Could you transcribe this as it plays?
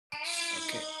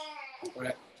All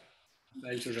right,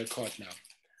 I'm to record now.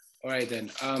 All right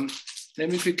then. Let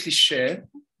me quickly share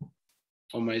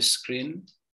on my screen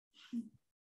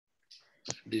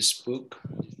this book.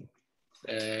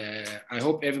 I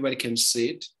hope everybody can see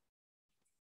it.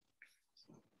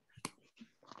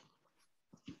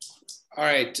 All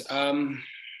right.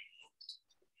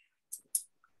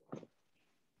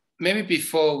 Maybe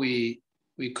before we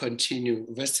continue,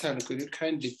 Vestal, could you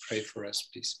kindly pray for us,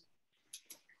 please?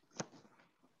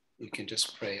 You can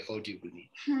just pray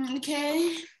audibly.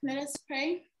 Okay, let us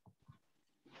pray.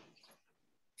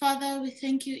 Father, we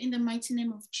thank you in the mighty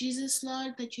name of Jesus,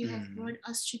 Lord, that you have brought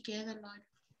us together,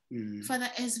 Lord. Father,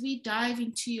 as we dive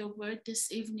into your word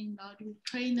this evening, Lord, we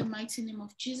pray in the mighty name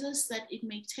of Jesus that it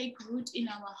may take root in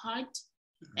our heart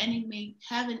and it may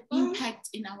have an impact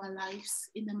in our lives.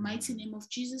 In the mighty name of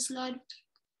Jesus, Lord,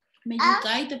 may you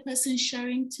guide the person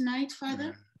sharing tonight,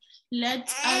 Father. Let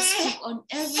us keep on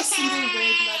every single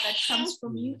word, Lord, that comes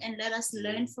from you, and let us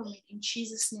learn from it. In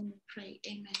Jesus' name we pray.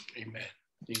 Amen. Amen.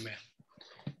 Amen.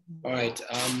 All right.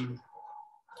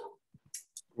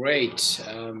 Great.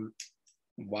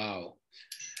 Wow.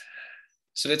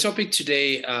 So the topic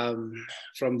today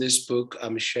from this book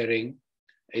I'm sharing,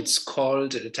 it's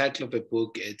called, the title of the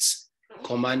book, it's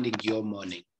Commanding Your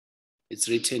Morning. It's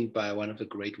written by one of the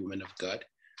great women of God.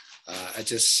 I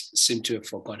just seem to have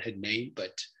forgotten her name,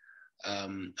 but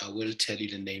I will tell you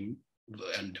the name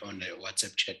and on the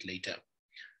WhatsApp chat later.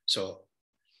 So,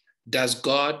 does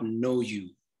God know you?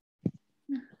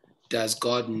 Does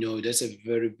God know? That's a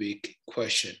very big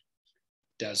question.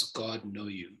 Does God know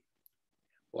you?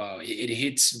 Wow, it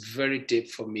hits very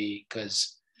deep for me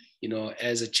because, you know,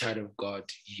 as a child of God,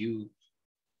 you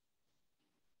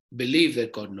believe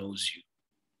that God knows you.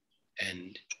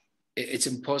 And it's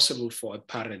impossible for a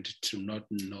parent to not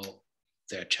know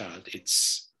their child.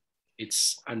 It's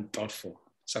unthoughtful,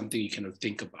 something you cannot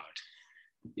think about.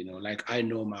 You know, like I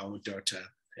know my own daughter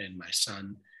and my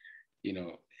son, you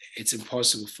know, it's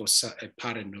impossible for a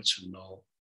parent not to know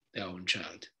their own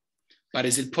child. But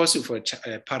is it possible for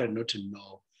a parent not to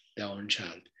know their own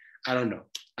child? I don't know.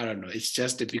 It's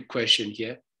just a big question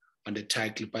here on the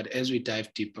title. But as we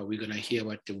dive deeper, we're going to hear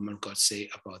what the woman God say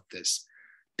about this.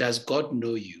 Does God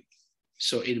know you?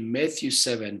 So in Matthew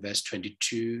 7, verse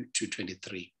 22 to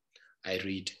 23, I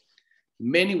read,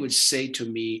 many would say to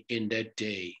me in that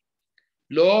day,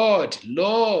 Lord,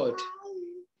 Lord,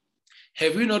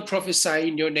 have we not prophesied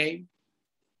in your name,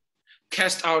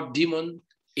 cast out demons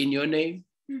in your name,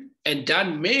 and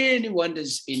done many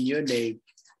wonders in your name?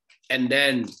 And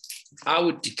then I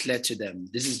would declare to them,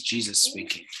 this is Jesus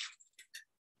speaking,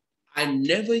 I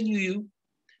never knew you.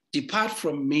 Depart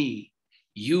from me,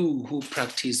 you who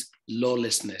practice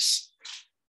lawlessness.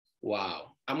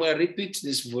 Wow. I'm going to repeat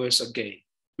this verse again.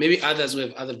 Maybe others who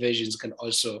have other versions can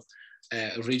also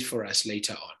read for us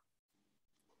later on.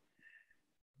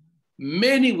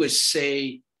 Many will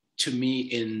say to me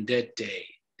in that day,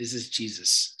 this is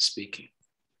Jesus speaking,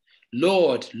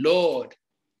 Lord, Lord,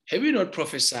 have you not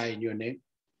prophesied in your name,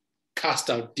 cast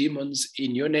out demons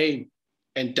in your name,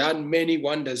 and done many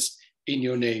wonders in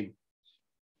your name?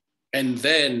 And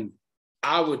then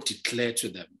I would declare to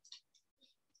them,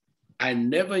 I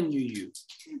never knew you.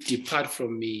 Depart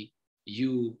from me,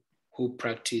 you who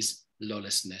practice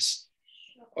lawlessness.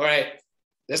 All right,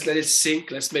 let's let it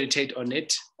sink. Let's meditate on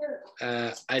it.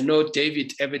 I know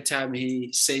David, every time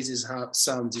he says his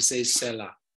psalms, he says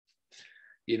Selah.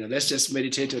 You know, let's just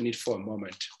meditate on it for a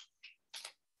moment.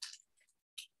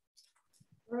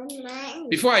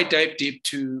 Before I dive deep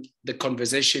to the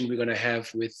conversation we're going to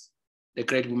have with the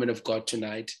great woman of God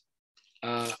tonight,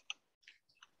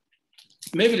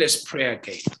 maybe let's pray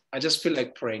again. I just feel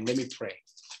like praying. Let me pray.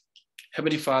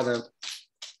 Heavenly Father,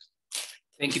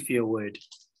 thank you for your word.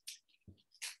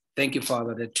 Thank you,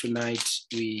 Father, that tonight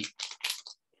we're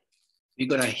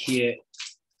going to hear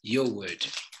your word.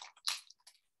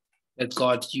 That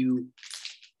God, you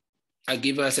are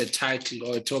giving us a title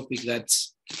or a topic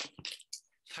that's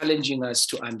challenging us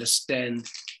to understand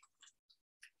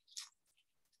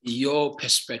your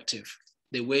perspective,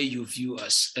 the way you view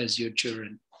us as your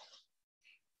children.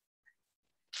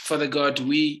 Father God,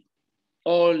 we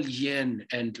all yearn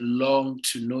and long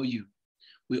to know you.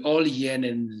 We all yearn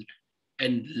and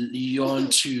yearn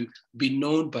to be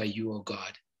known by you, oh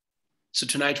God. So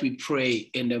tonight we pray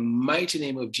in the mighty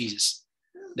name of Jesus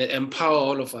that empower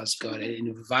all of us, God,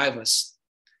 and revive us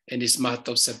in this month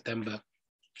of September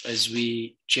as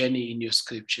we journey in your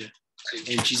scripture.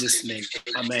 In Jesus' name,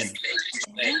 amen.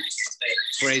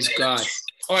 Praise God.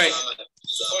 All right.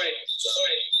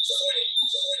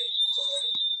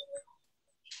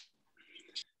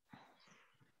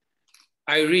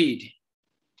 I read,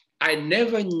 I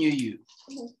never knew you.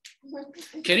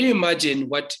 Can you imagine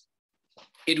what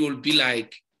it will be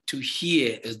like to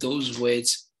hear those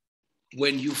words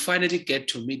when you finally get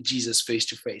to meet Jesus face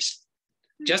to face?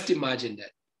 Just imagine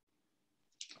that.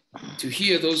 To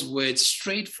hear those words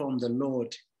straight from the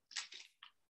Lord.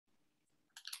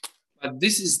 But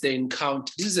this is the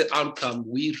encounter, this is the outcome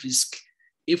we risk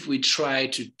if we try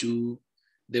to do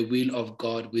the will of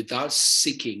God without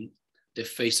seeking the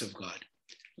face of God.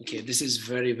 Okay, this is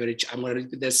very, very, I'm going to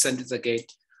repeat that sentence again.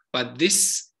 But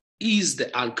this is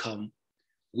the outcome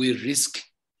we risk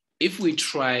if we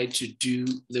try to do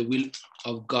the will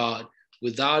of God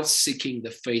without seeking the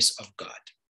face of God.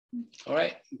 All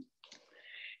right?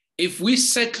 If we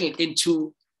settle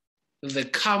into the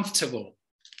comfortable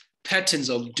patterns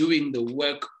of doing the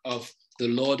work of the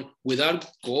Lord without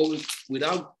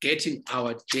getting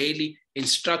our daily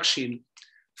instruction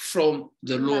from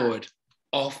the Lord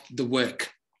of the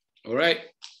work. All right?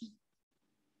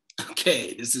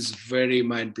 Okay, this is very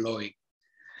mind-blowing.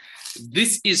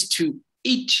 This is to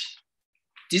inch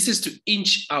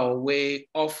our way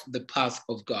off the path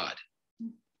of God.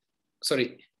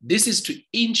 This is to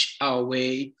inch our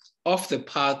way off the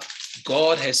path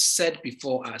God has set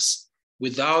before us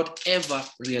without ever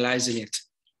realizing it.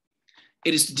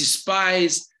 It is to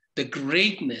despise the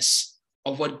greatness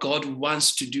of what God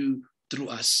wants to do through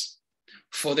us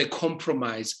for the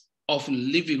compromise of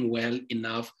living well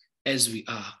enough as we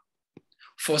are,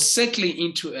 for settling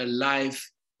into a life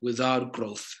without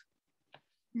growth.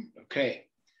 Okay.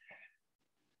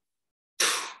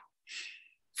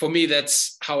 For me,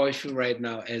 that's how I feel right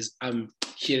now as I'm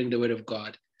hearing the word of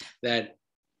God, that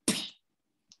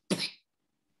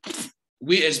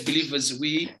we as believers,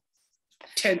 we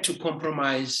tend to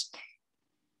compromise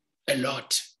a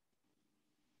lot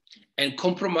and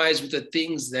compromise with the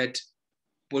things that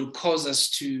will cause us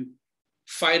to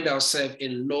find ourselves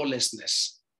in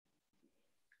lawlessness.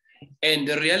 And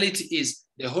the reality is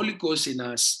the Holy Ghost in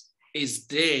us is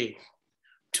there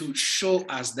to show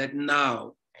us that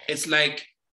now. It's like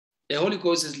the Holy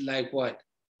Ghost is like what?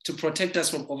 To protect us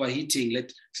from overheating.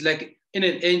 It's like in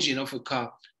an engine of a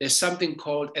car, there's something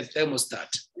called a thermostat.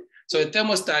 So a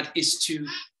thermostat is to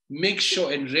make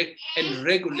sure and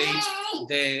regulate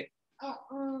the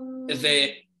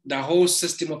whole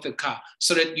system of the car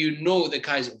so that you know the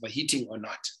car is overheating or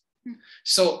not.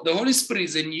 So the Holy Spirit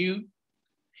is in you.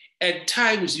 At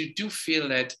times you do feel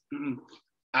that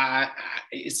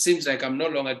it seems like I'm no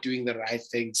longer doing the right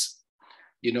things.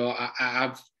 You know,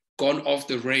 I've gone off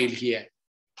the rail here.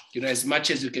 You know, as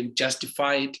much as you can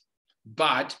justify it,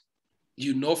 but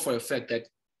you know for a fact that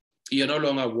you're no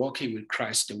longer walking with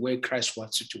Christ the way Christ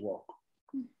wants you to walk.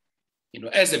 You know,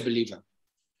 as a believer.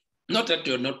 Not that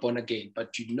you're not born again,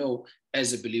 but you know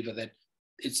as a believer that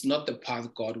it's not the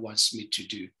path God wants me to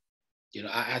do. You know,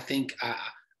 I think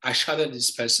I shuddered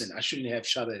this person. I shouldn't have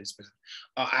shuddered this person.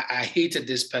 I hated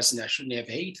this person. I shouldn't have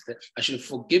hated that. I should have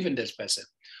forgiven this person.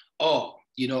 Or,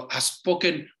 you know, I've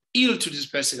spoken ill to this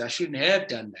person. I shouldn't have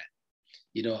done that.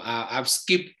 You know, I've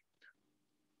skipped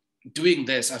doing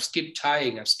this. I've skipped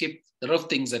tying. I've skipped a lot of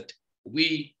things that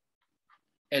we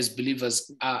as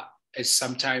believers are, as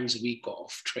sometimes we go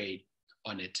off train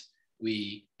on it.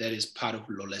 That is part of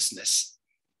lawlessness.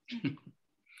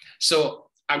 So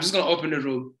I'm just going to open the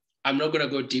room. I'm not going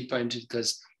to go deeper into it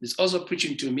because it's also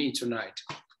preaching to me tonight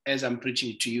as I'm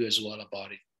preaching to you as well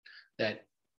about it. That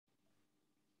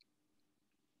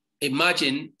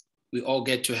imagine we all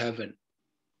get to heaven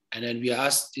and then we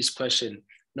ask this question.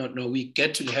 No, we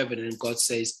get to heaven and God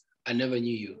says, I never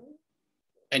knew you.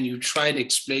 And you try and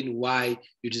explain why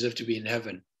you deserve to be in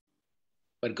heaven.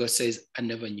 But God says, I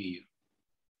never knew you.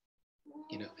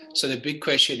 You know. So the big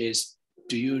question is,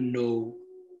 do you know,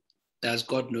 does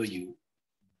God know you?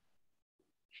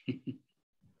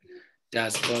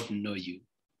 Does God know you?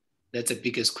 That's the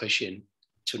biggest question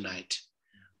tonight.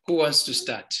 Who wants to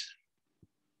start?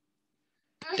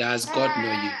 Does God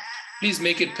know you? Please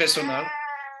make it personal.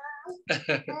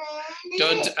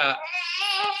 Don't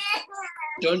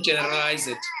generalize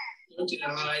it. Don't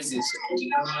generalize it.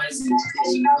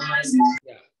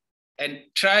 Yeah. And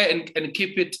try and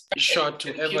keep it short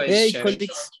to whoever is sharing.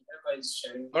 Colleagues.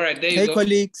 All right, there you go.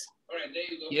 Colleagues.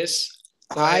 Yes.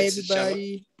 Hi,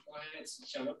 everybody.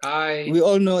 Hi. We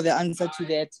all know the answer to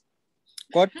that.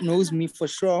 God knows me for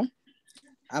sure.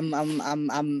 I'm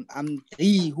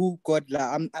the who God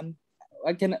loves.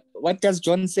 What does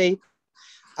John say?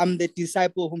 I'm the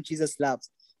disciple whom Jesus loves.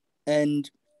 And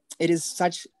it is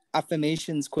such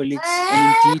affirmations, colleagues,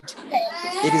 and indeed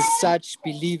it is such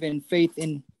belief and faith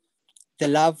in the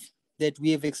love that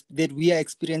we are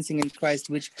experiencing in Christ,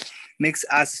 which makes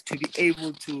us to be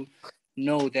able to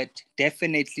know that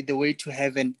definitely the way to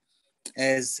heaven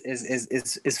is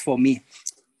for me.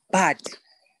 But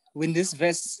when this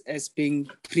verse is being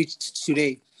preached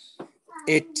today,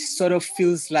 it sort of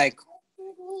feels like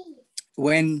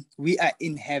when we are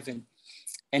in heaven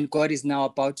and God is now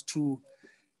about to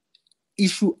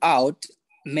issue out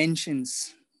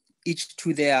mentions each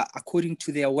to their, according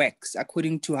to their works,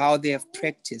 according to how they have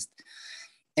practiced.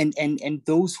 And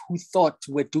those who thought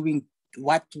were doing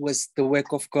what was the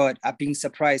work of God are being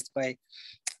surprised by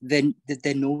the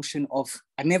notion of,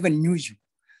 I never knew you.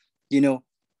 You know,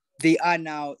 they are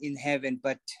now in heaven,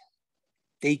 but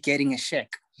they getting a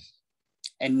check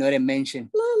and not a mention.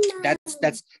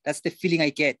 That's the feeling I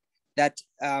get that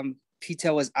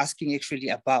Peter was asking actually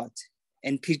about.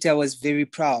 And Peter was very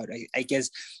proud, I guess,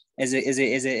 as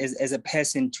a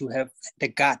person, to have the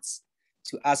guts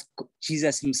to ask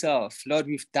Jesus himself, Lord,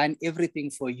 we've done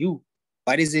everything for you.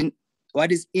 What is in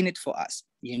it for us?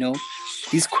 You know,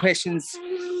 these questions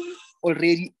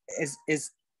already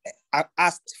are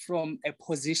asked from a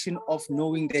position of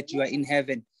knowing that you are in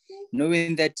heaven,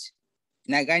 knowing that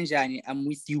Naganjani, I'm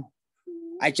with you.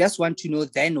 I just want to know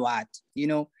then what, you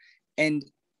know. And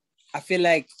I feel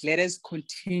like let us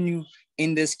continue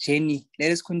in this journey.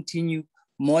 Let us continue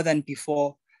more than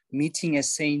before, meeting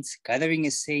as saints, gathering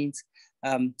as saints,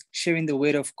 sharing the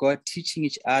word of God, teaching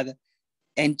each other,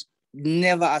 and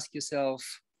never ask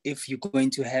yourself if you're going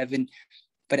to heaven,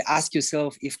 but ask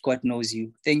yourself if God knows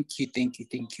you. Thank you. Thank you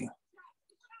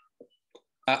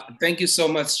so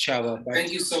much, Chava.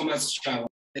 Thank you so much, Chava.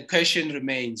 The question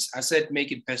remains, I said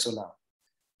make it personal.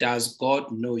 Does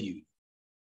God know you?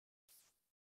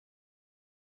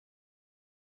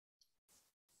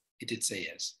 He did say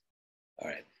yes. All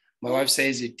right. My wife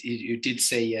says you did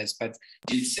say yes, but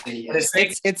did say yes.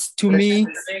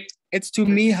 It's to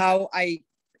me how I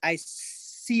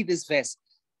see this verse,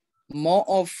 more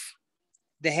of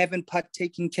the heaven part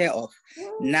taken care of.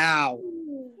 Now,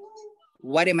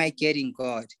 what am I getting,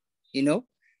 God? You know,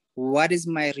 what is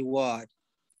my reward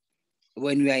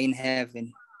when we are in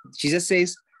heaven? Jesus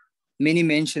says, many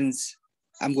mentions,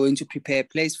 I'm going to prepare a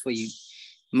place for you.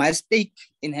 My stake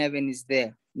in heaven is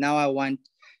there. Now I want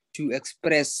to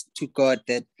express to God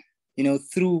that, you know,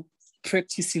 through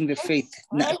practicing the faith,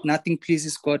 nothing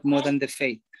pleases God more than the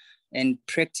faith. And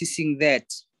practicing that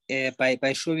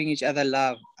by showing each other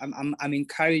love, I'm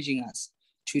encouraging us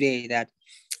today that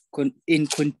in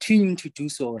continuing to do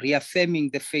so,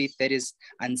 reaffirming the faith that is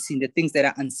unseen, the things that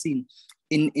are unseen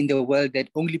in the world that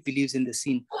only believes in the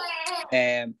seen,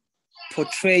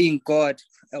 portraying God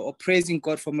or praising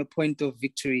God from a point of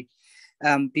victory,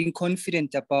 being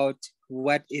confident about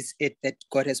what is it that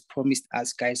God has promised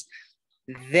us, guys.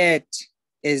 That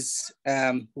is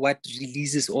what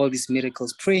releases all these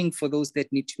miracles, praying for those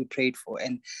that need to be prayed for,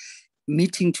 and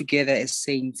meeting together as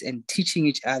saints and teaching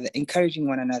each other, encouraging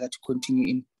one another to continue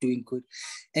in doing good,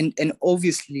 and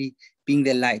obviously being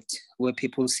the light where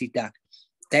people see dark.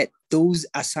 That those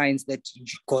are signs that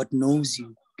God knows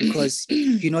you, because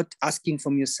you're not asking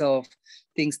from yourself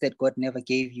things that God never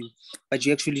gave you, but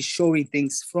you're actually showing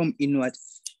things from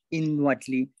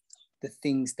inwardly, the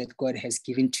things that God has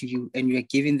given to you, and you are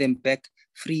giving them back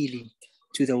freely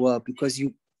to the world, because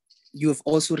you have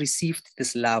also received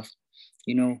this love.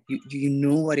 You know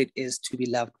what it is to be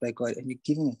loved by God, and you're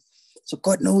giving it. So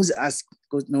God knows us.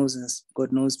 God knows us.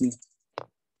 God knows me. All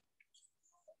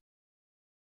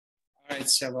right,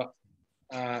 Shaba.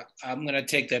 I'm going to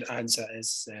take that answer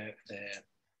as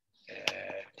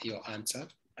your answer.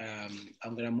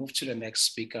 I'm going to move to the next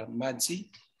speaker, Madzi.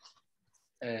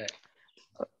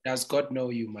 Does God know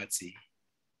you, Madzi?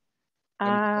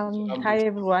 Hi,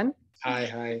 everyone.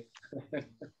 Hi.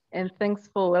 And thanks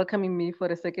for welcoming me for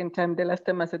the second time. The last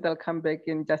time I said I'll come back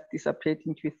and just disappear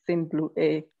into thin blue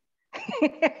air. You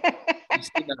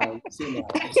see now.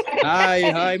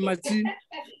 Hi, Madzi.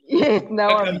 Yes,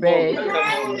 now I'm back.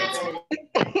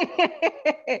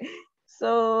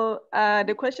 So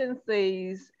the question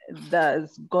says,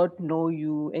 does God know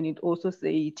you? And it also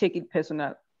says, take it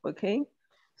personal, okay?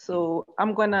 So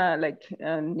I'm gonna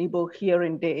nibble here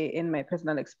and there in my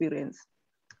personal experience.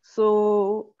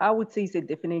 So I would say it's a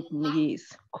definite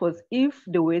yes, because if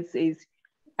the word says,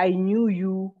 I knew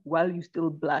you while you were still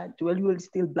blood,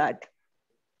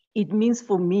 it means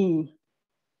for me,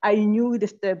 I knew the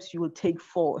steps you will take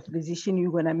forth, the decision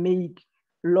you're gonna make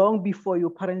long before your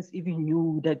parents even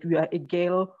knew that you are a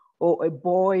girl or a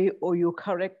boy, or your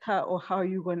character, or how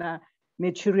you're gonna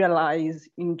materialize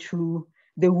into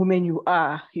the woman you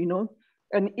are, you know?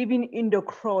 And even in the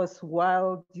cross,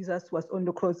 while Jesus was on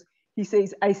the cross, he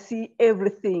says, I see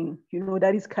everything, you know,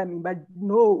 that is coming, but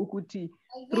no, Ukuti,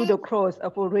 through the cross,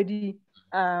 I've already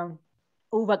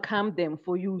overcome them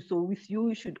for you. So with you,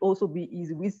 it should also be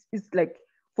easy. It's like,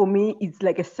 for me, it's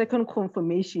like a second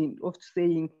confirmation of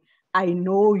saying, I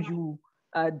know you,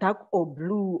 dark or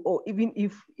blue, or even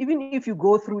if you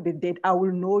go through the dead, I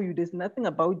will know you. There's nothing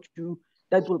about you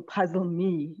that will puzzle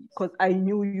me, because I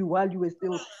knew you while you were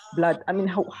still blood. I mean,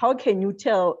 how can you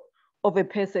tell of a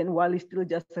person while it's still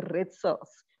just red cells,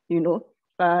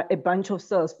 a bunch of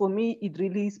cells? For me, it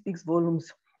really speaks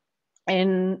volumes.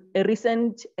 And a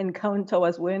recent encounter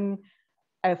was when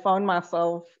I found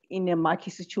myself in a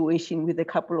murky situation with a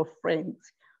couple of friends.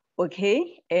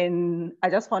 Okay. And I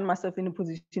just found myself in a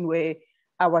position where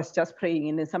I was just praying,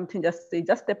 and then something just say,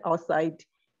 just step outside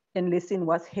and listen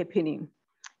what's happening.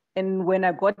 And when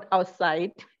I got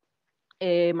outside,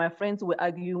 my friends were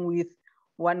arguing with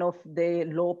one of the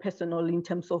law personnel in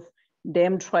terms of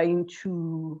them trying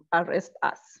to arrest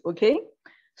us. Okay.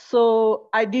 So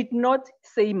I did not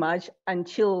say much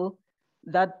until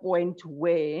that point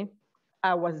where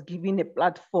I was given a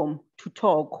platform to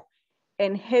talk,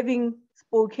 and having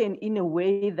spoken in a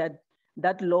way that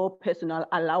that law personnel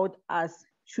allowed us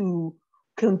to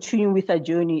continue with our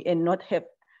journey and not have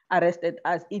arrested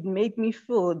us, it made me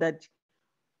feel that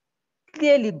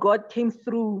clearly God came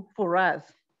through for us,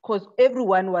 because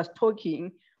everyone was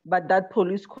talking, but that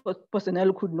police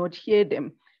personnel could not hear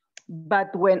them.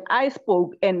 But when I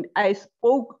spoke, and I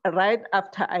spoke right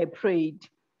after I prayed,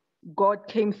 God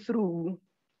came through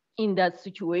in that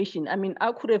situation. I mean,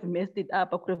 I could have messed it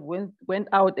up. I could have went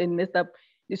out and messed up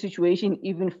the situation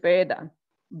even further,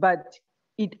 but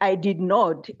I did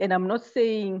not. And I'm not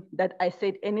saying that I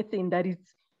said anything that is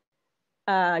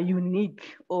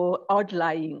unique or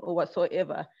outlying or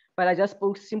whatsoever, but I just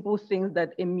spoke simple things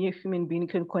that a mere human being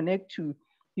can connect to,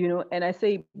 and I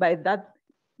say by that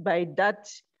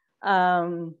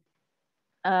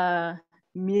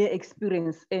mere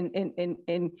experience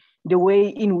and the way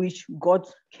in which God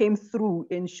came through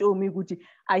and showed me, Guti,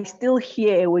 I still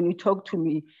hear when you talk to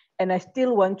me, and I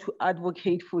still want to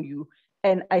advocate for you,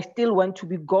 and I still want to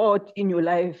be God in your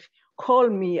life. Call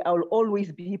me, I will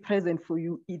always be present for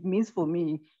you. It means for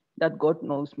me that God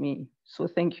knows me. So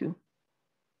thank you.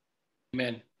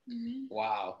 Amen.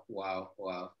 Wow.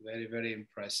 Very, very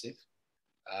impressive.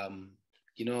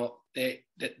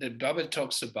 The Bible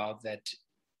talks about that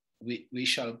we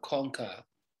shall conquer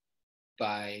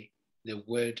by the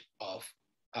word of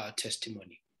our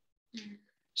testimony.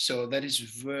 So that is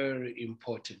very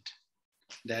important,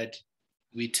 that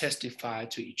we testify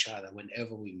to each other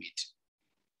whenever we meet.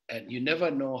 And you never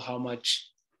know how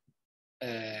much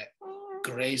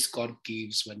grace God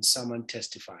gives when someone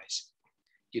testifies.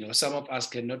 Some of us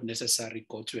cannot necessarily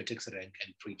go to a taxi rank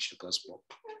and preach the gospel.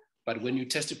 But when you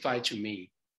testify to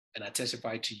me and I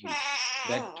testify to you,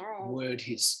 that word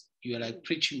is, you are like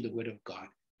preaching the word of God.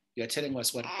 You are telling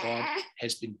us what God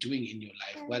has been doing in your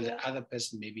life, while the other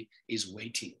person maybe is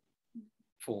waiting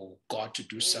for God to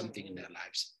do something in their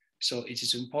lives. So it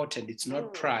is important. It's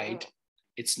not pride.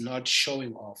 It's not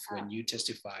showing off when you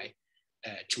testify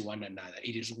to one another.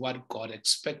 It is what God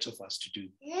expects of us to do,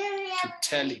 to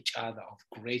tell each other of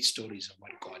great stories of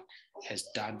what God has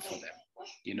done for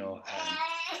them.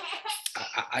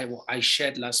 I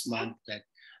shared last month that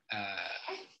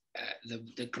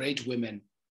the great women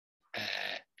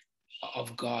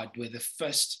of God were the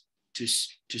first to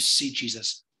see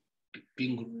Jesus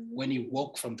when he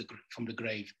woke from the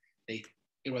grave.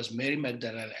 It was Mary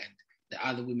Magdalene and the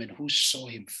other women who saw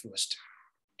him first,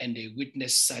 and they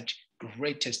witnessed such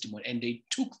great testimony, and they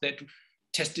took that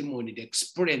testimony, the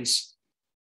experience,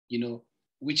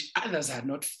 which others are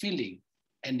not feeling,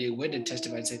 and they went and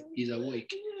testified and said, he's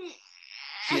awake,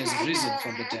 he has risen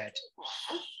from the dead,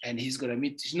 and he's going to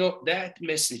meet. That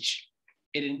message,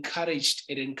 it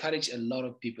encouraged a lot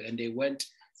of people, and they went.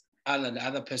 The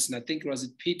other person, I think it was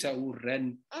Peter, who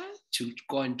ran to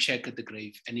go and check at the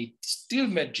grave, and he still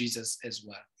met Jesus as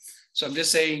well. So I'm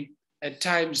just saying, at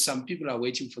times, some people are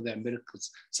waiting for their miracles.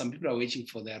 Some people are waiting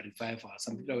for their revival.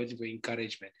 Some people are waiting for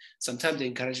encouragement. Sometimes the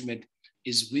encouragement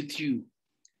is with you.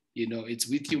 It's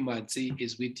with you, Madzi.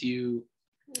 It's with you,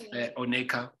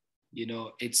 Oneka.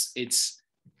 It's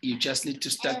you just need to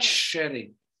start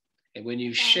sharing. And when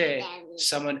you share,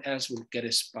 someone else will get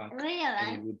a spark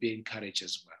and it will be encouraged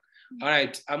as well. All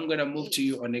right, I'm going to move to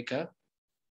you, Oneka.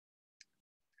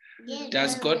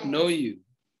 Does God know you?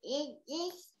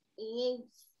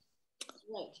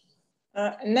 I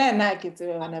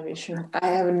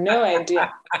have no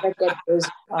idea what God knows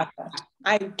about that.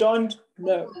 I don't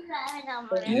know.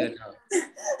 Okay?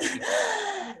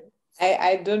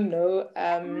 I don't know.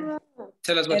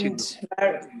 Tell us what you do.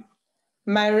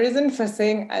 My reason for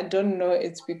saying I don't know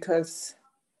is because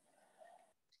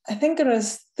I think it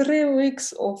was 3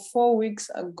 weeks or 4 weeks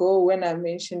ago when I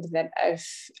mentioned that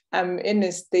I'm in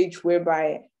a stage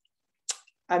whereby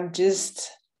I'm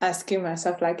just asking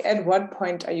myself, like, at what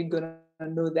point are you going to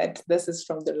know that this is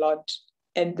from the Lord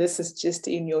and this is just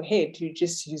in your head? You're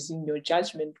just using your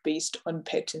judgment based on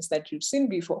patterns that you've seen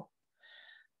before.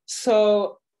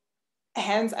 So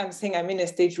hence, I'm saying I'm in a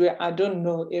stage where I don't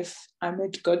know if I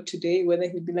met God today, whether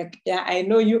he'll be like, yeah, I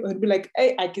know you. He'll be like,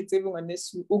 hey, I can tell you on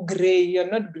this, oh, gray. You're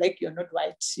not black, you're not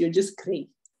white, you're just gray.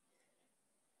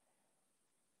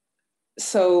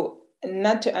 So,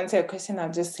 not to answer your question,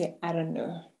 I'll just say, I don't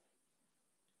know.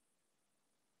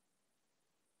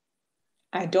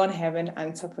 I don't have an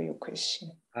answer for your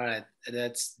question. All right,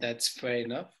 that's fair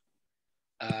enough.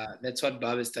 That's what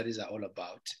Bible studies are all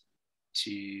about,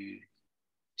 to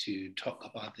talk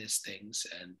about these things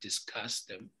and discuss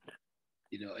them,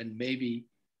 and maybe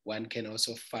one can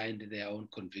also find their own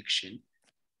conviction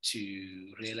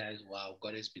to realize, wow,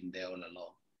 God has been there all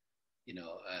along,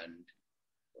 and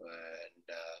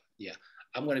yeah,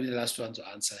 I'm going to be the last one to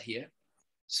answer here.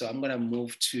 So I'm going to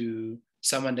move to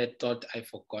someone that thought I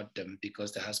forgot them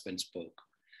because the husband spoke.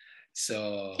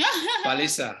 So,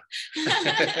 Palisa,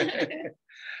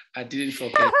 I didn't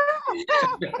forget.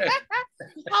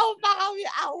 How about we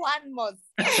are one more?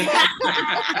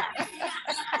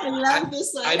 I love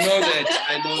this one. I know that.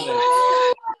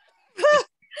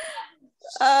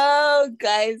 Oh,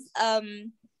 guys,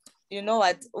 you know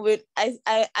what? I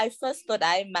first thought,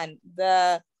 man,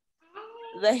 the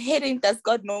heading, does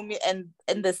God know me, and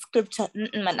the scripture,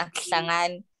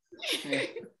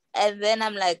 and then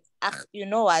I'm like, you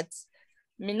know what?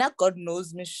 Mina, God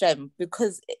knows me, Shem,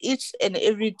 because each and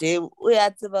every day we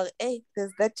are about, hey,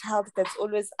 there's that child that's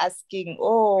always asking,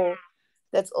 oh,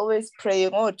 that's always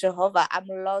praying, oh, Jehovah, I'm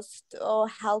lost, oh,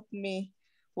 help me.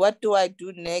 What do I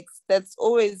do next? That's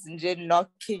always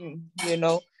knocking,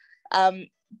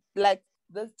 like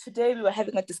today we were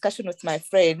having a discussion with my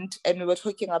friend and we were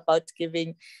talking about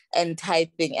giving and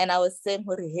tithing, and I was saying,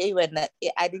 hey, when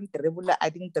I didn't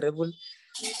dribble.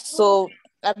 So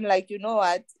I'm like, you know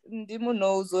what? Ndimu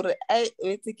knows, or I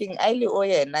thinking I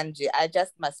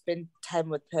just must spend time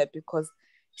with her because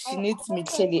she needs me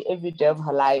clearly every day of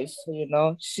her life.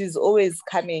 She's always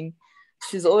coming,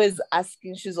 she's always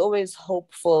asking, she's always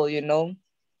hopeful.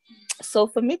 So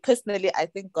for me personally, I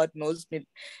think God knows me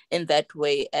in that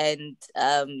way, and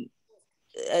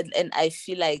I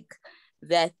feel like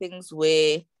there are things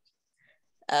where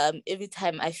every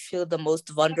time I feel the most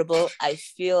vulnerable, I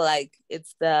feel like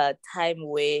it's the time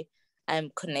where I'm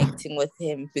connecting with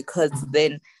him, because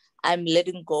then I'm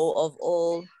letting go of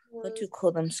all, what do you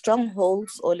call them,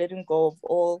 strongholds, or letting go of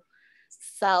all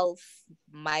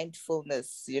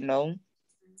self-mindfulness,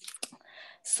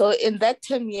 So in that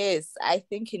term, yes, I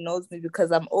think he knows me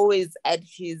because I'm always at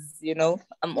his,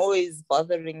 I'm always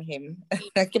bothering him.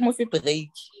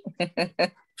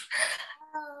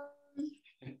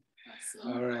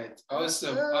 All right.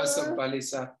 Awesome,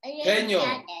 Palisa. Peño.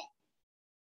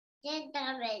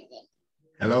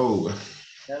 Hello.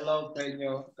 Hello,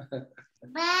 Peño.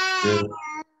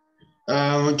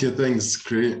 Yeah. Okay, thanks.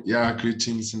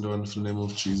 Greetings in the wonderful name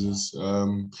of Jesus.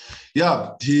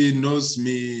 He knows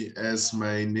me as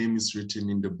my name is written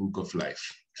in the book of life.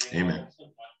 Amen.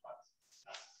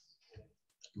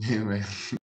 Amen.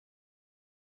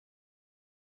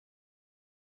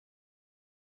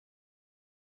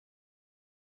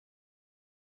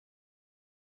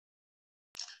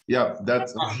 Yeah,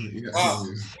 that's wow.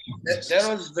 That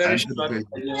was very short.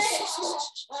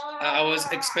 I was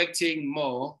expecting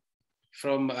more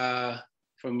from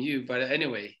you, but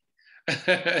anyway.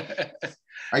 I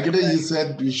get it. You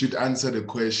said we should answer the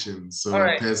question, so all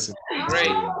right. Person.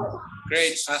 Great.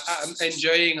 I'm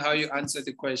enjoying how you answered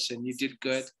the question. You did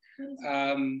good.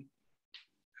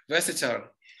 Versatile.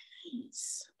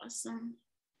 It's awesome.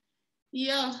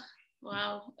 Yeah.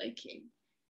 Wow. Okay.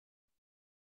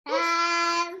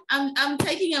 I'm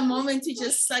taking a moment to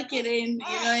just suck it in,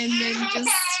 and then just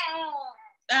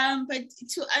but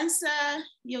to answer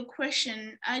your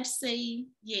question, I'd say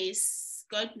yes,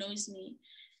 God knows me.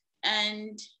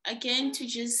 And again, to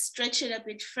just stretch it a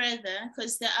bit further,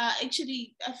 because there are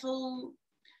actually, I feel,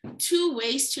 two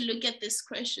ways to look at this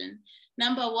question.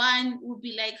 Number one would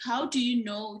be like, how do you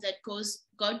know that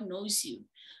God knows you?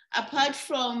 Apart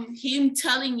from him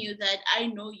telling you that I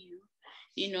know you,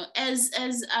 as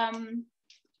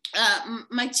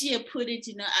Machia put it,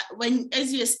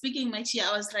 as you were speaking, Machia,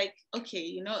 I was like,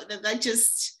 okay, that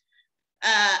just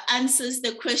answers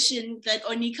the question that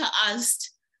Onika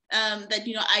asked, that,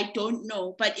 I don't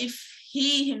know. But if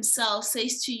he himself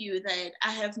says to you that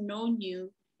I have known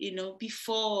you,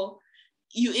 before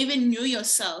you even knew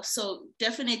yourself. So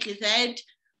definitely that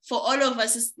for all of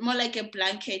us is more like a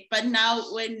blanket. But now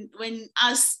when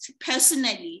asked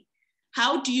personally,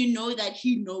 how do you know that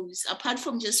he knows, apart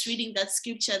from just reading that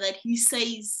scripture that he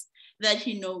says that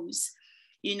he knows,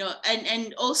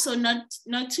 and also not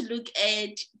to look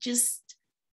at just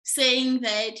saying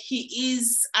that he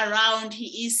is around,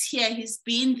 he is here, he's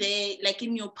been there, like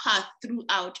in your path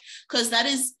throughout, because that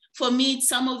is, for me, it's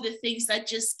some of the things that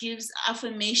just gives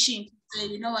affirmation to say,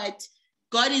 you know what,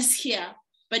 God is here,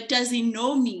 but does he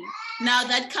know me? Now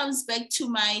that comes back to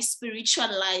my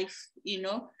spiritual life,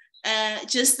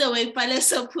 just the way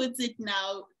Palesa puts it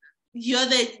now. You're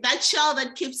that child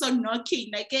that keeps on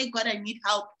knocking, like, hey, God, I need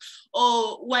help.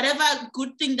 Or whatever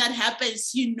good thing that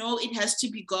happens, it has to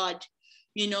be God,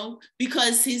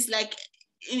 because he's like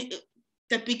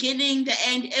the beginning, the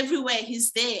end, everywhere,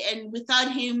 he's there. And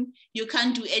without him, you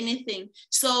can't do anything.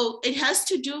 So it has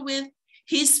to do with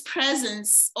his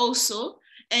presence also,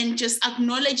 and just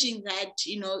acknowledging that,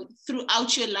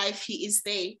 throughout your life, he is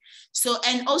there. So,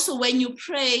 and also when you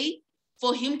pray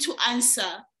for him to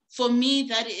answer, for me,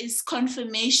 that is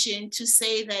confirmation to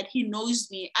say that he knows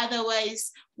me.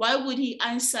 Otherwise, why would he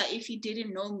answer if he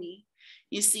didn't know me?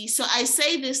 You see, so I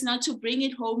say this not to bring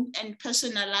it home and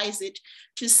personalize it,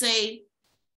 to say,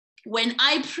 when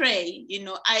I pray,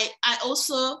 I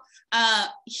also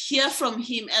hear from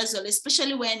him as well,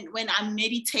 especially when I'm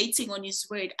meditating on his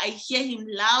word. I hear him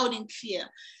loud and clear.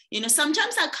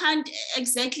 Sometimes I can't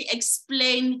exactly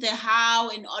explain the how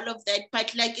and all of that,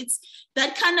 but like it's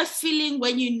that kind of feeling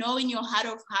when in your heart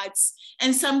of hearts.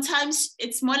 And sometimes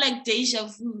it's more like deja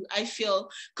vu, I feel,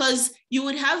 because you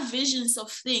would have visions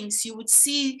of things, you would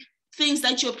see things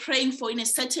that you're praying for in a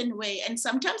certain way. And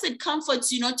sometimes it comforts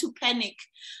you not to panic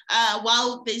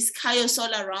while there's chaos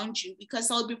all around you, because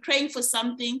I'll be praying for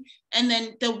something and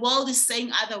then the world is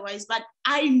saying otherwise, but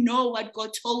I know what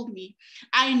God told me.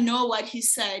 I know what he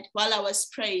said while I was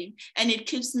praying, and it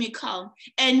keeps me calm.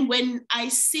 And when I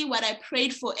see what I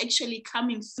prayed for actually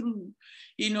coming through,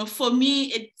 for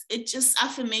me, it's just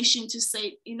affirmation to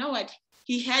say, you know what,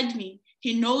 he heard me,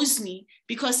 he knows me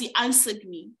because he answered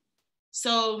me.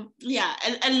 So yeah,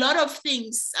 a lot of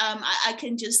things I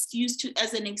can just use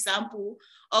as an example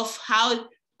of how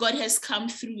God has come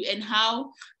through, and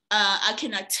how I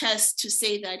can attest to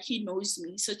say that he knows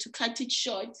me. So to cut it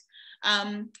short,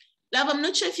 Love, I'm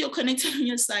not sure if you're connected on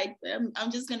your side, but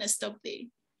I'm just gonna stop there.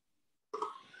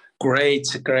 Great,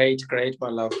 my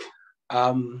love.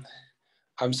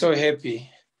 I'm so happy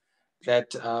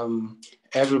that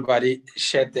everybody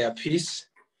shared their piece,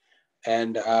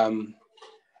 and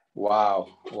wow.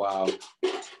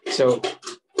 So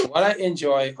what I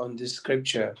enjoy on this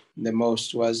scripture the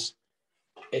most was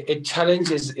it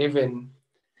challenges even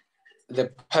the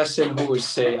person who would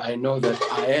say, I know that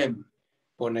I am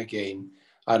born again.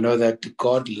 I know that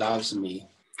God loves me.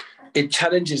 It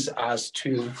challenges us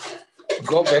to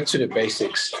go back to the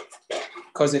basics,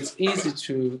 because it's easy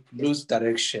to lose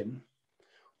direction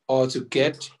or to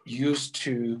get used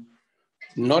to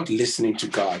not listening to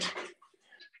God.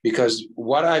 Because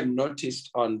what I've noticed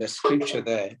on the scripture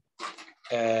there,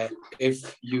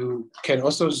 if you can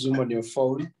also zoom on your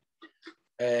phone,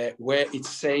 where it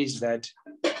says that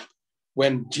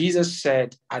when Jesus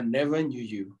said, I never knew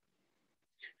you,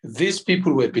 these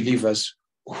people were believers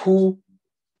who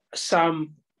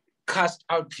some cast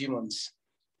out demons.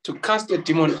 To cast a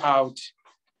demon out,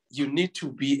 you need to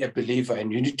be a believer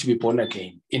and you need to be born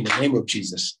again in the name of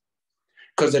Jesus.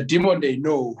 Because the demon, they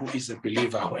know who is a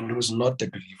believer and who's not a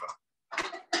believer.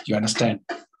 You understand?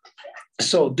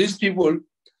 So these people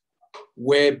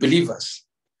were believers,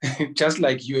 just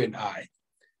like you and I.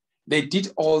 They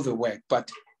did all the work,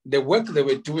 but the work they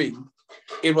were doing,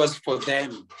 it was for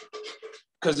them.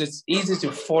 Because it's easy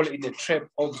to fall in the trap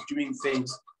of doing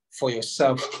things for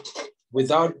yourself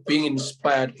without being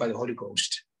inspired by the Holy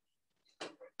Ghost,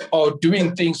 or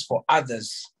doing things for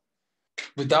others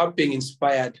without being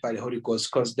inspired by the Holy Ghost.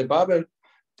 Because the Bible,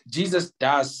 Jesus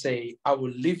does say, I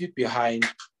will leave you behind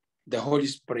the Holy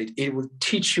Spirit. It will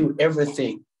teach you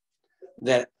everything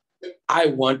that I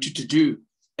want you to do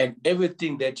and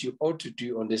everything that you ought to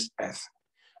do on this earth.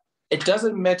 It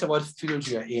doesn't matter what field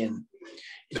you're in,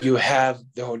 you have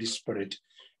the Holy Spirit.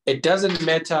 It doesn't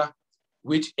matter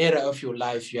which area of your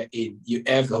life you're in, you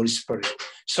have the Holy Spirit.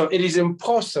 So it is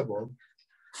impossible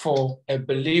for a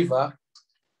believer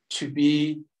to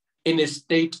be in a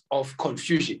state of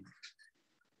confusion.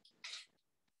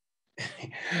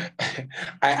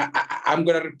 I'm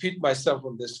going to repeat myself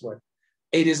on this one.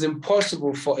 It is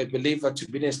impossible for a believer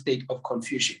to be in a state of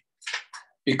confusion,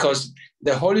 because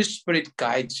the Holy Spirit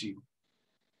guides you.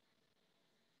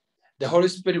 the Holy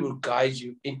Spirit will guide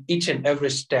you in each and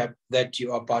every step that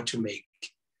you are about to make.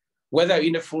 Whether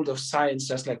in the field of science,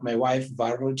 just like my wife,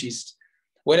 virologist,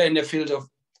 whether in the field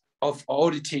of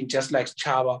auditing, just like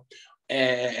Chava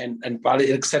and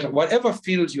etc. Whatever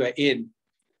field you are in,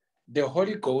 the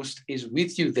Holy Ghost is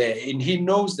with you there, and he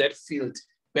knows that field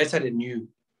better than you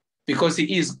because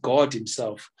he is God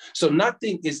himself. So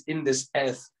nothing is in this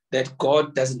earth that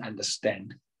God doesn't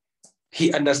understand.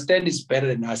 He understands better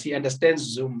than us. He understands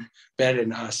Zoom better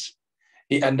than us.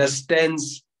 He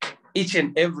understands each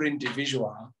and every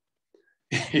individual.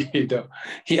 You know,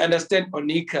 he understands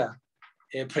Onika,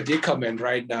 a predicament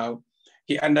right now.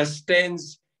 He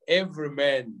understands every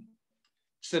man.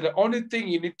 So the only thing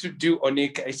you need to do,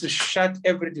 Onika, is to shut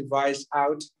every device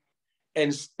out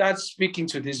and start speaking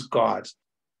to this God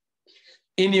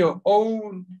in your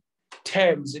own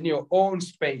terms, in your own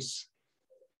space.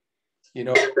 You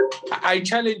know, I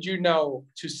challenge you now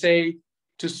to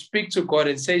speak to God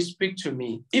and say, speak to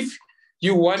me. If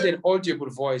you want an audible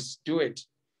voice, do it.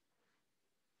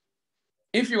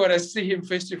 If you want to see him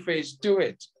face to face, do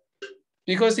it.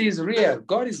 Because he is real.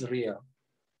 God is real.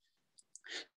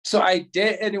 So I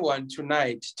dare anyone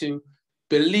tonight to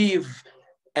believe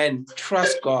and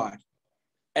trust God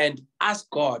and ask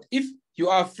God. If you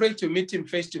are afraid to meet him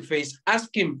face to face,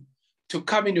 ask him to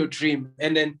come in your dream.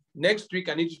 And then next week,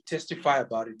 I need to testify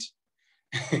about it.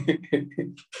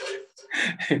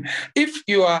 If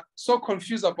you are so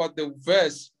confused about the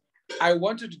verse, I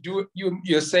want you to do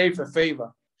yourself a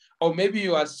favor. Or maybe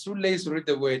you are too lazy to read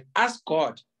the word. Ask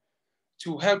God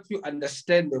to help you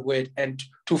understand the word and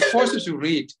to force you to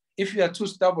read. If you are too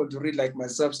stubborn to read like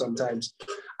myself sometimes,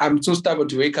 I'm too stubborn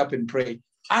to wake up and pray.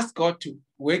 Ask God to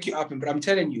wake you up and pray. I'm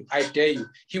telling you, I dare you.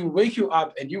 He will wake you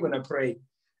up and you're going to pray,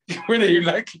 whether you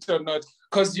like it or not,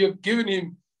 because you've given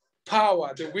him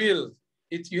power, the will.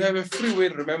 You have a free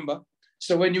will, remember?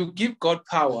 So when you give God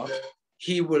power,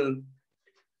 he will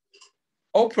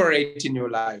operate in your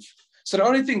life. So the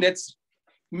only thing that's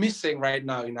missing right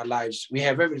now in our lives, we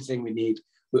have everything we need.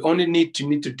 We only need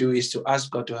to do is to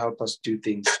ask God to help us do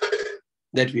things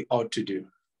that we ought to do.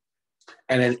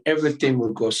 And then everything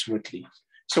will go smoothly.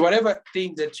 So whatever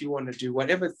thing that you want to do,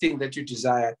 whatever thing that you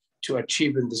desire to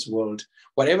achieve in this world,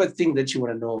 whatever thing that you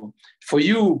want to know, for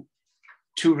you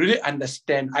to really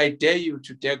understand, I dare you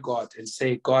to dare God and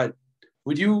say, God,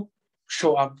 would you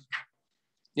show up?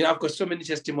 You know, I've got so many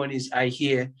testimonies I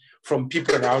hear from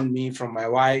people around me, from my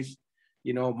wife,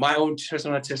 you know, my own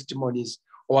personal testimonies,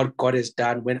 what God has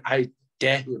done when I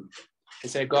dare him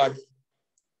and say, God,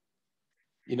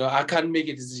 you know, I can't make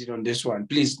a decision on this one.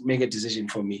 Please make a decision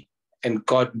for me. And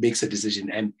God makes a decision.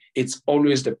 And it's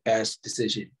always the best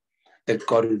decision that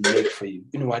God will make for you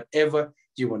in whatever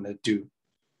you want to do.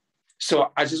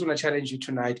 So I just want to challenge you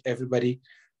tonight, everybody,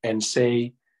 and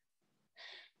say,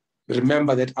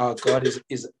 remember that our God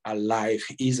is alive.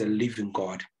 He is a living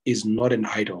God. He's not an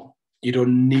idol. You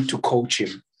don't need to coach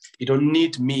him. You don't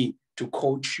need me to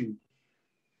coach you.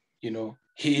 You know,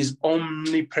 he is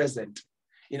omnipresent.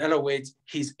 In other words,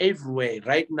 he's everywhere.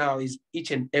 Right now, he's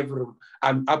each and every room.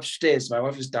 I'm upstairs. My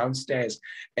wife is downstairs.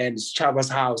 And it's Chava's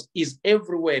house. He's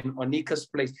everywhere in Onika's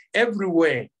place.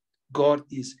 Everywhere, God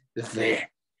is there.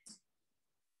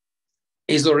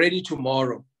 It's already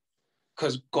tomorrow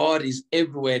because God is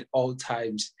everywhere at all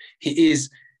times. He is.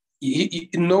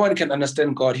 No one can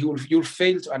understand God. You'll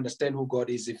fail to understand who God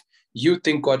is if you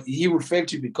think God. He will fail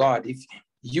to be God if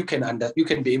you can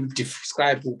be able to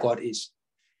describe who God is.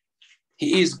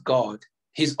 He is God.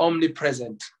 He's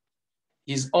omnipresent.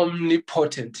 He's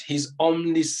omnipotent. He's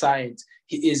omniscient.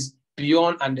 He is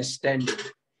beyond understanding.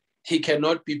 He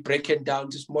cannot be broken down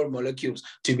to small molecules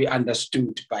to be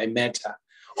understood by matter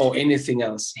or anything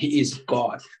else. He is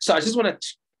God. So I just want to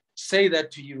say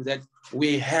that to you, that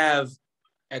we have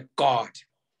a God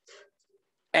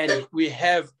and we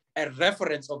have a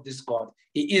reference of this God.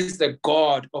 He is the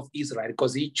God of Israel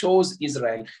because he chose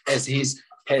Israel as his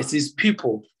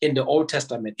people in the Old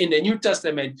Testament. In the New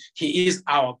Testament, he is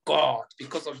our God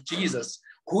because of Jesus,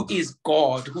 who is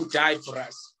God, who died for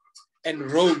us and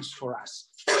rose for us,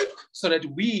 so that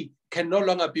we can no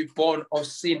longer be born of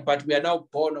sin, but we are now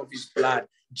born of his blood,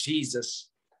 Jesus.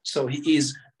 So he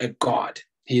is a God.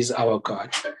 He is our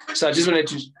God. So I just wanted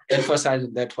to emphasize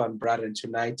on that one, brother,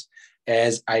 tonight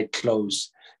as I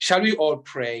close. Shall we all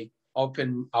pray?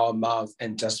 Open our mouth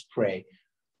and just pray.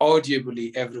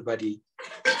 Audibly, everybody.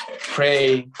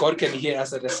 Pray. God can hear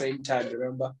us at the same time,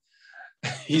 remember?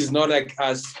 He's not like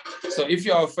us. So if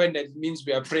you are offended, it means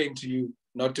we are praying to you,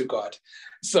 not to God.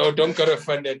 So don't get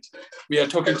offended. We are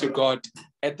talking to God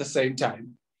at the same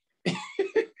time.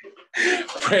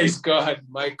 Praise God,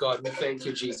 my God. We thank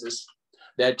you, Jesus.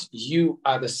 that you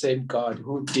are the same God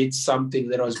who did something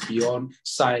that was beyond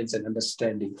science and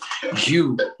understanding.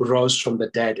 You rose from the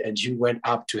dead and you went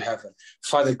up to heaven.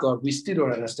 Father God, we still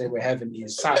don't understand where heaven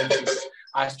is. Scientists,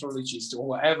 astrologists,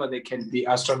 or whoever they can be,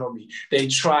 astronomy, they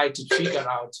try to figure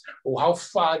out how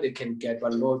far they can get.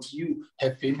 But Lord, you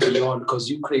have been beyond, because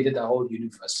you created the whole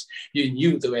universe. You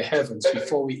knew there were heavens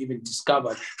before we even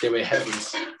discovered there were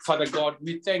heavens. Father God,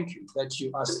 we thank you that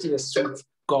you are still a sweet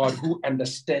God who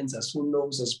understands us, who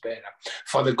knows us better.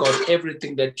 Father God,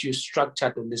 everything that you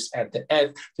structured on this earth, the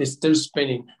earth is still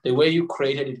spinning the way you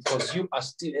created it, because you are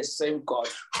still the same God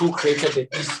who created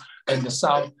the east and the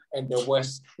south and the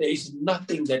west. There is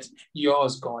nothing that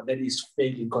yours, God, that is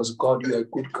failing, because God, you are a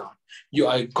good God. You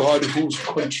are a God who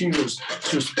continues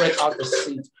to spread out the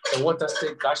seed. The water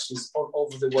still gushes all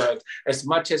over the world. As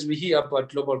much as we hear about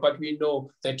global, but we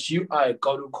know that you are a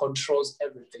God who controls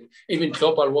everything. Even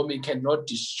global warming cannot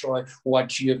destroy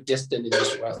what you have destined in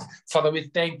this world. Father, we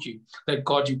thank you that,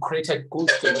 God, you created good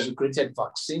things. You created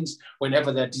vaccines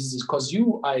whenever that disease, because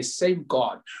you are a same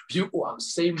God. You are the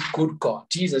same good God.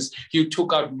 Jesus, you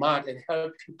took out mud and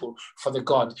helped people, for the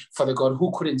God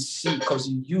who couldn't see, because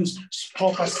you used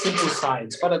proper simple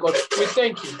science. Father God, we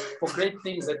thank you for great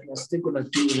things that you are still going to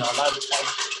do in our lifetime.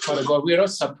 Father God, we are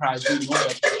not surprised. We know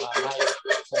that you are alive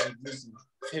for a reason.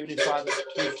 Heavenly Father,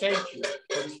 we thank you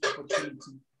for this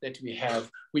opportunity that we have.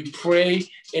 We pray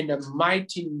in the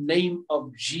mighty name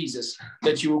of Jesus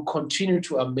that you will continue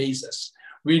to amaze us.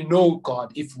 We know,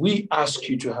 God, if we ask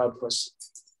you to help us,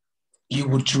 you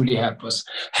will truly help us.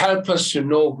 Help us to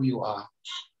know who you are.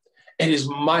 And as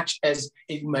much as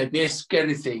it might be a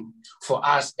scary thing for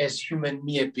us as human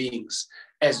mere beings,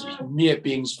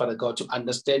 Father God, to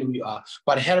understand who you are,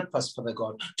 but help us, Father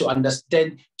God, to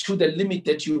understand to the limit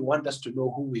that you want us to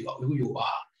know who we are, who you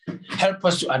are. Help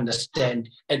us to understand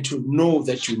and to know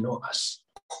that you know us.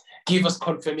 Give us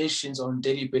confirmations on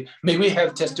daily basis. May we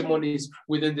have testimonies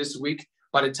within this week.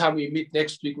 By the time we meet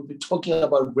next week, we'll be talking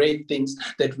about great things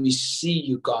that we see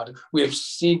you, God. We have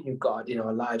seen you, God, in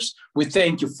our lives. We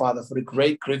thank you, Father, for the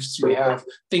great gifts we have,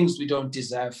 things we don't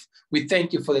deserve. We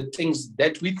thank you for the things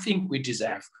that we think we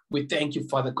deserve. We thank you,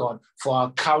 Father God, for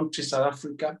our country, South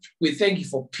Africa. We thank you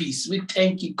for peace. We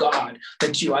thank you, God,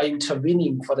 that you are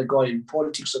intervening, Father God, in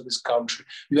politics of this country.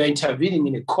 You are intervening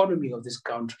in the economy of this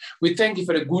country. We thank you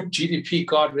for the good GDP,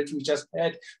 God, that we just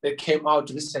had that came out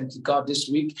recently, God, this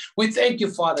week. We thank you,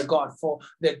 Father God, for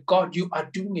that, God, you are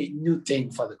doing a new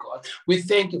thing, Father God. We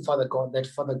thank you, Father God, that,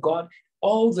 Father God,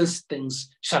 all these things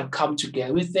shall come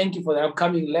together. We thank you for the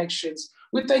upcoming elections.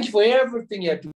 We thank you for everything you are doing.